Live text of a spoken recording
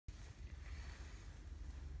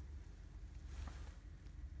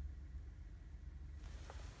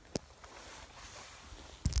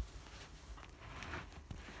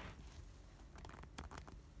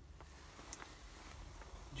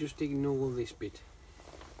just ignore this bit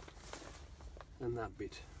and that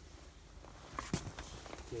bit.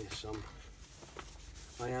 Yes,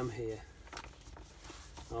 I am here.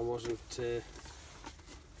 I wasn't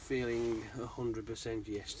feeling 100%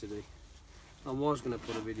 yesterday. I was going to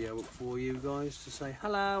put a video up for you guys to say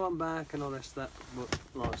hello, I'm back and all the rest of that, but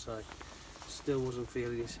like I say, still wasn't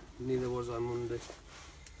feeling it. Neither was I Monday.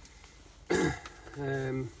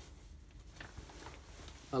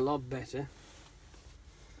 A lot better.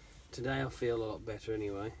 Today I feel a lot better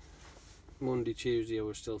anyway. Monday, Tuesday I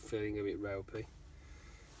was still feeling a bit ropey.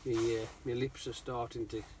 My lips are starting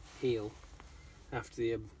to heal after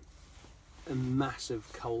a massive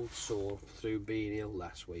cold sore through being ill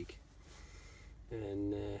last week.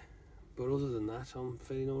 And but other than that, I'm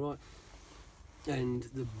feeling all right. And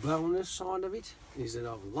the bonus side of it is that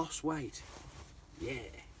I've lost weight.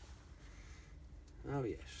 Yeah. Oh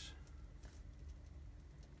yes.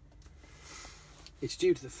 It's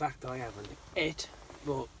due to the fact that I haven't ate,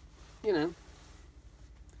 but you know,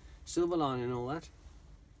 silver lining and all that.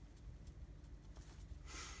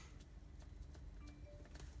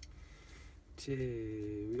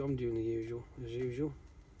 I'm doing the usual, as usual.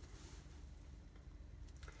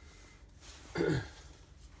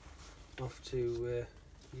 Off to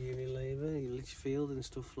Unilever, Litchfield and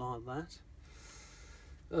stuff like that.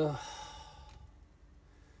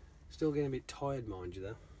 Still getting a bit tired, mind you,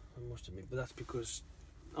 though, I must admit, but that's because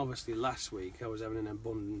obviously last week I was having an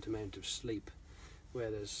abundant amount of sleep,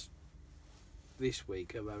 whereas this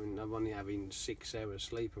week I'm only having 6 hours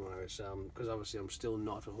sleep or whatever, so because obviously I'm still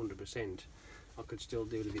not 100%, I could still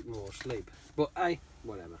do a bit more sleep, but hey,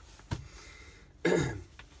 whatever.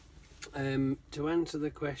 To answer the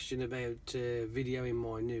question about videoing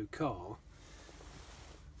my new car,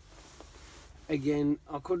 again,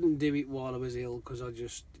 I couldn't do it while I was ill because I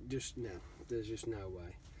just no, there's just no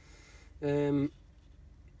way.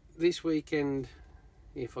 This weekend,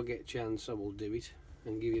 if I get a chance, I will do it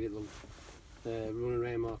and give you a little run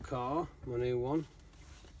around my car, my new one.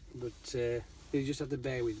 But you just have to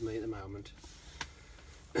bear with me at the moment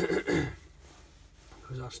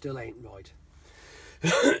because I still ain't right.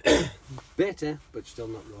 Better, but still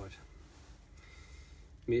not right.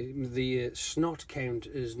 The snot count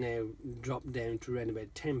has now dropped down to around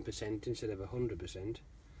about 10% instead of 100%.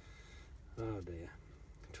 Oh dear.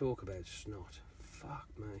 Talk about snot. Fuck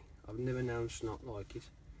me. I've never known snot like it.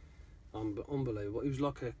 Unbelievable. It was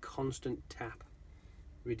like a constant tap.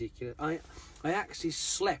 Ridiculous. I actually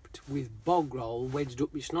slept with bog roll wedged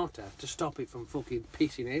up my snotter to stop it from fucking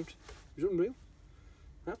pissing out. It was unreal.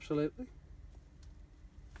 Absolutely.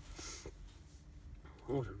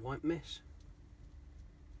 What a right mess.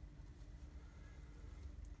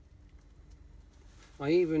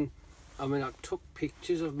 I took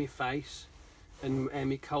pictures of my face and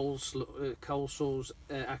my cold sores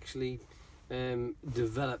actually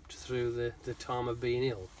developed through the time of being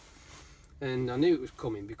ill. And I knew it was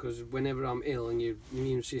coming because whenever I'm ill and your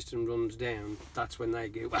immune system runs down, that's when they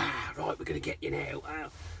go, right, we're going to get you now.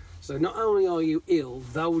 So not only are you ill,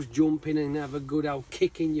 those jump in and have a good old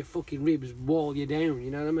kick in your fucking ribs while you're down,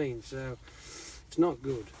 you know what I mean? So it's not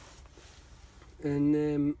good.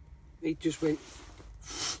 And it just went,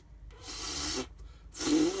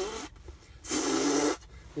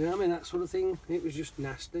 you know what I mean, that sort of thing. It was just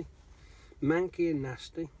nasty, manky and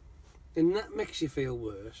nasty. And that makes you feel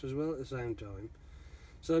worse as well at the same time.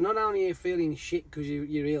 So not only are you feeling shit because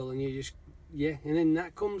you're ill and you just, yeah, and then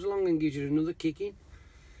that comes along and gives you another kick in.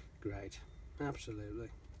 Great, absolutely.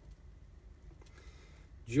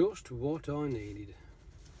 Just what I needed.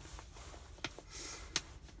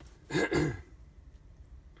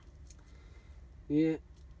 Yeah,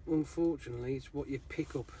 unfortunately, it's what you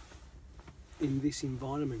pick up in this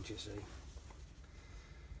environment, you see.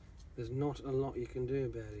 There's not a lot you can do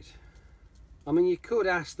about it. I mean, you could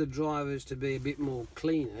ask the drivers to be a bit more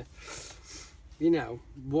cleaner, you know,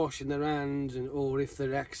 washing their hands, or if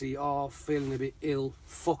they actually are feeling a bit ill,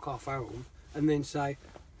 fuck off home, and then say,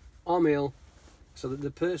 I'm ill, so that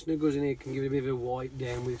the person who goes in here can give it a bit of a wipe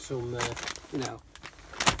down with some, you know,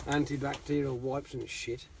 antibacterial wipes and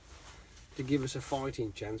shit to give us a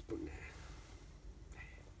fighting chance, but nah,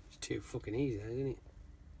 it's too fucking easy, isn't it?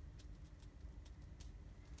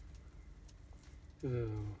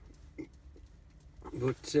 Oh.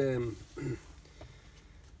 But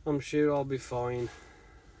I'm sure I'll be fine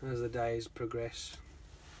as the days progress.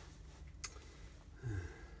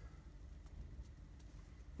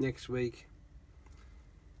 Next week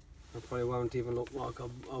I probably won't even look like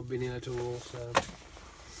I've been in at all, so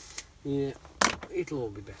yeah, it'll all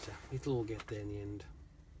be better. It'll all get there in the end.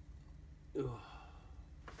 Oh.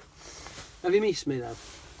 Have you missed me though?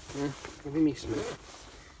 Yeah? Have you missed me?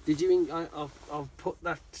 Did you? I've put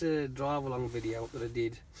that drive along video up that I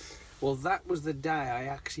did. Well, that was the day I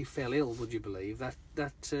actually fell ill. Would you believe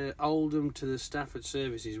that Oldham to the Stafford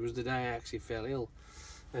services was the day I actually fell ill.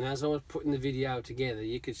 And as I was putting the video together,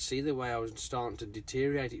 you could see the way I was starting to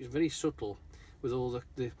deteriorate. It was very subtle, with all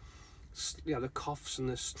the coughs and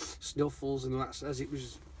the snuffles and that.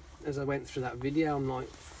 As I went through that video, I'm like,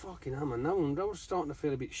 fucking hell, man. I was starting to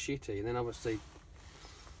feel a bit shitty. And then obviously,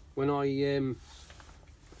 when I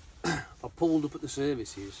pulled up at the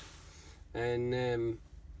services, and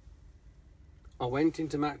I went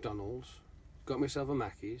into McDonald's, got myself a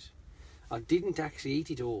Mackey's. I didn't actually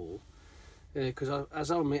eat it all. Because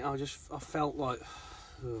as I admit, I felt like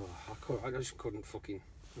I just couldn't fucking.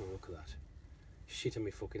 Oh, look at that, shit on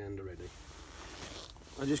my fucking hand already.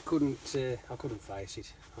 I just couldn't. I couldn't face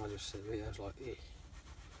it. I just I was like, eh.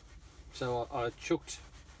 So I chucked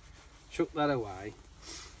that away.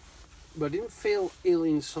 But I didn't feel ill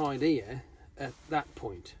inside here at that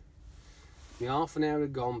point. My half an hour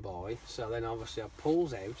had gone by, so then obviously I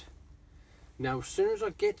pulls out. Now, as soon as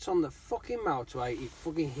I get on the fucking motorway, it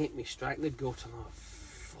fucking hit me straight in the gut. I'm like,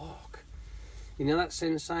 fuck. You know that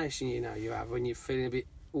sensation you have when you're feeling a bit,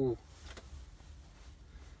 ooh.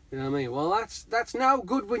 You know what I mean? Well, that's no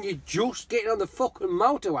good when you're just getting on the fucking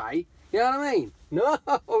motorway. You know what I mean? No,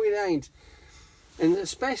 it ain't. And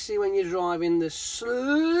especially when you're driving the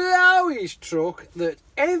slowest truck that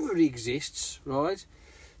ever exists, right?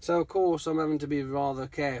 So, of course, I'm having to be rather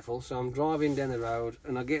careful. So I'm driving down the road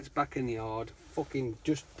and I get back in the yard, fucking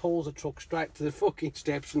just pulls the truck straight to the fucking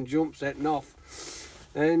steps and jumps out and off.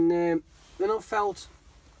 And then I felt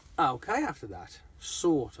okay after that,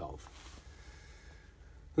 sort of.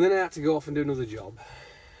 And then I had to go off and do another job.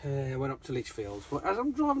 I went up to Lichfield. Well, as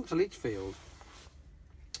I'm driving to Lichfield,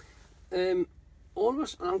 all of a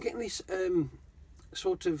sudden I'm getting this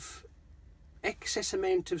sort of excess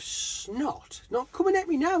amount of snot, not coming at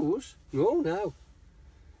me nose. No,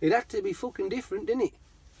 it had to be fucking different, didn't it?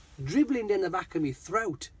 Dribbling down the back of my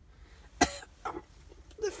throat.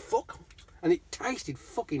 The fuck? And it tasted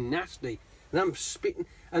fucking nasty. And I'm spitting,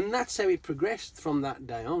 and that's how it progressed from that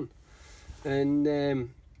day on. And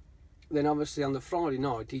then obviously on the Friday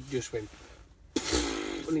night, it just went,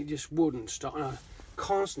 and it just wouldn't stop. And I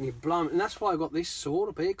constantly blowing, and that's why I got this sore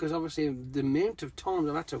up here, because obviously the amount of times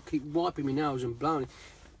I've had to keep wiping my nose and blowing,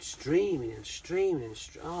 streaming and streaming and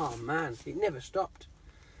oh man, it never stopped.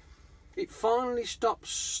 It finally stopped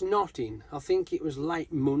snotting. I think it was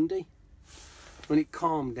late Monday when it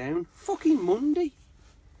calmed down. Fucking Monday.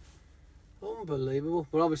 Unbelievable.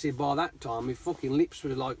 But obviously by that time my fucking lips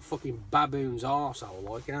were like fucking baboon's arsehole,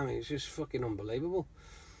 like, you know, I mean, it's just fucking unbelievable.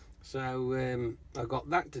 So I got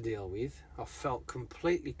that to deal with. I felt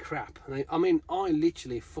completely crap. I mean, I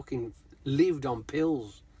literally fucking lived on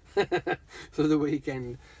pills for the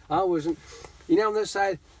weekend. I wasn't, you know, they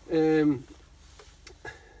say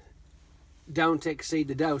don't exceed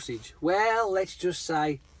the dosage. Well, let's just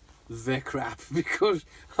say the crap, because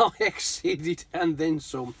I exceeded and then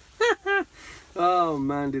some. Oh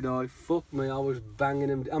man, did I. Fuck me, I was banging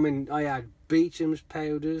them. I mean, I had Beecham's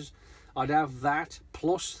powders. I'd have that,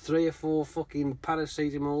 plus 3 or 4 fucking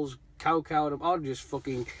paracetamols, cocoa. I'd just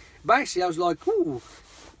fucking... Basically, I was like, ooh,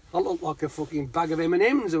 I looked like a fucking bag of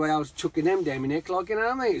M&Ms the way I was chucking them down my neck, like, you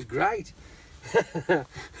know what I mean? It was great.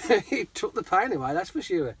 It took the pain away, that's for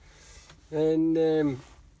sure. And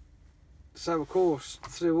so, of course,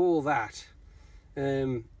 through all that,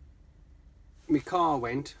 my car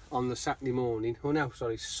went on the Saturday morning. Oh, no,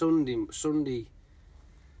 sorry, Sunday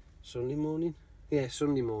morning? Yeah,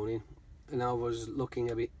 Sunday morning. And I was looking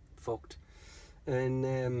a bit fucked.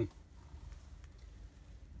 And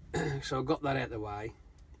so I got that out of the way.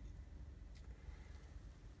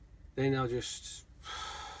 Then I just,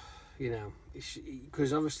 you know,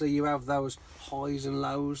 because obviously you have those highs and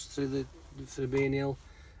lows through being ill.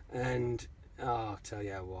 And oh, I'll tell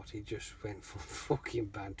you what, it just went from fucking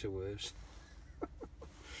bad to worse.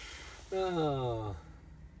 Oh,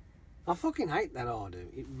 I fucking hate that, I do.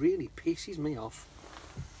 It really pisses me off.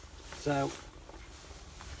 So,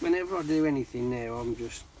 whenever I do anything now, I'm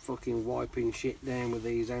just fucking wiping shit down with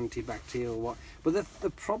these antibacterial. But the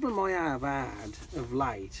problem I have had of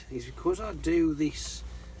late is because I do this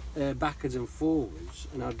backwards and forwards,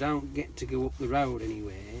 and I don't get to go up the road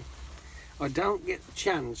anywhere, I don't get the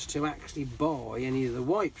chance to actually buy any of the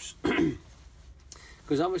wipes.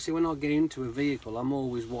 Because obviously when I get into a vehicle, I'm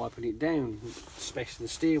always wiping it down, especially the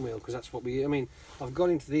steering wheel, because that's what I mean, I've got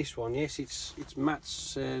into this one. Yes, it's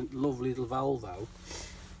Matt's lovely little Volvo,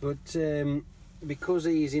 but because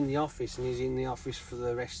he's in the office, and he's in the office for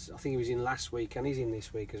the rest, I think he was in last week and he's in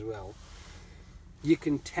this week as well, you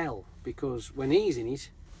can tell, because when he's in it,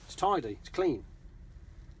 It's tidy, it's clean.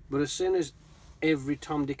 But as soon as every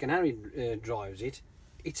Tom, Dick and Harry drives it,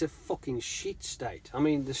 it's a fucking shit state. I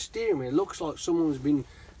mean, the steering wheel looks like someone's been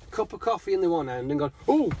a cup of coffee in the one hand and gone,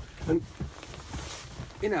 oh, and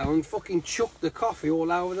you know, and fucking chucked the coffee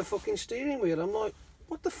all over the fucking steering wheel. I'm like,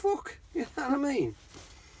 what the fuck? You know what I mean?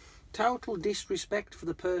 Total disrespect for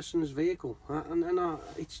the person's vehicle,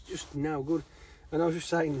 it's just no good. And I was just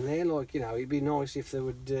saying there, like, you know, it'd be nice if they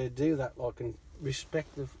would do that, like, and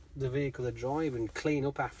respect the vehicle they drive and clean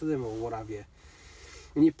up after them or what have you.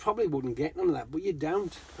 And you probably wouldn't get none of that, but you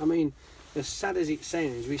don't. I mean, as sad as it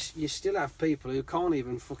sounds, you still have people who can't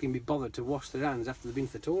even fucking be bothered to wash their hands after they've been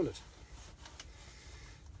to the toilet.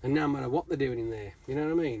 And no matter what they're doing in there, you know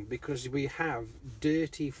what I mean? Because we have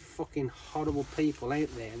dirty, fucking horrible people out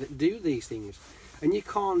there that do these things, and you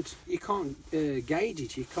can't gauge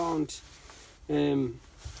it. You can't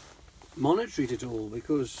monitor it at all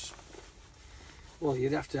because, well,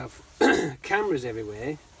 you'd have to have cameras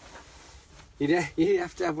everywhere. You'd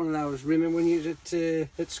have to have one of those. Remember when you was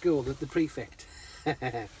at school, the prefect?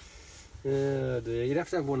 Oh dear, you'd have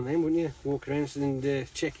to have one of them, wouldn't you? Walk around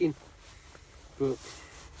and check in, but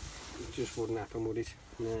it just wouldn't happen, would it?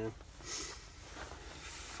 No.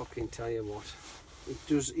 Fucking tell you what, it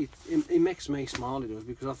does. It makes me smile. It does,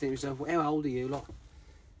 because I think to myself, well, how old are you, lot?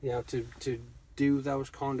 You know, to do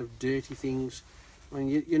those kind of dirty things. I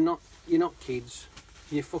mean, you're not kids.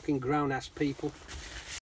 You're fucking grown ass people.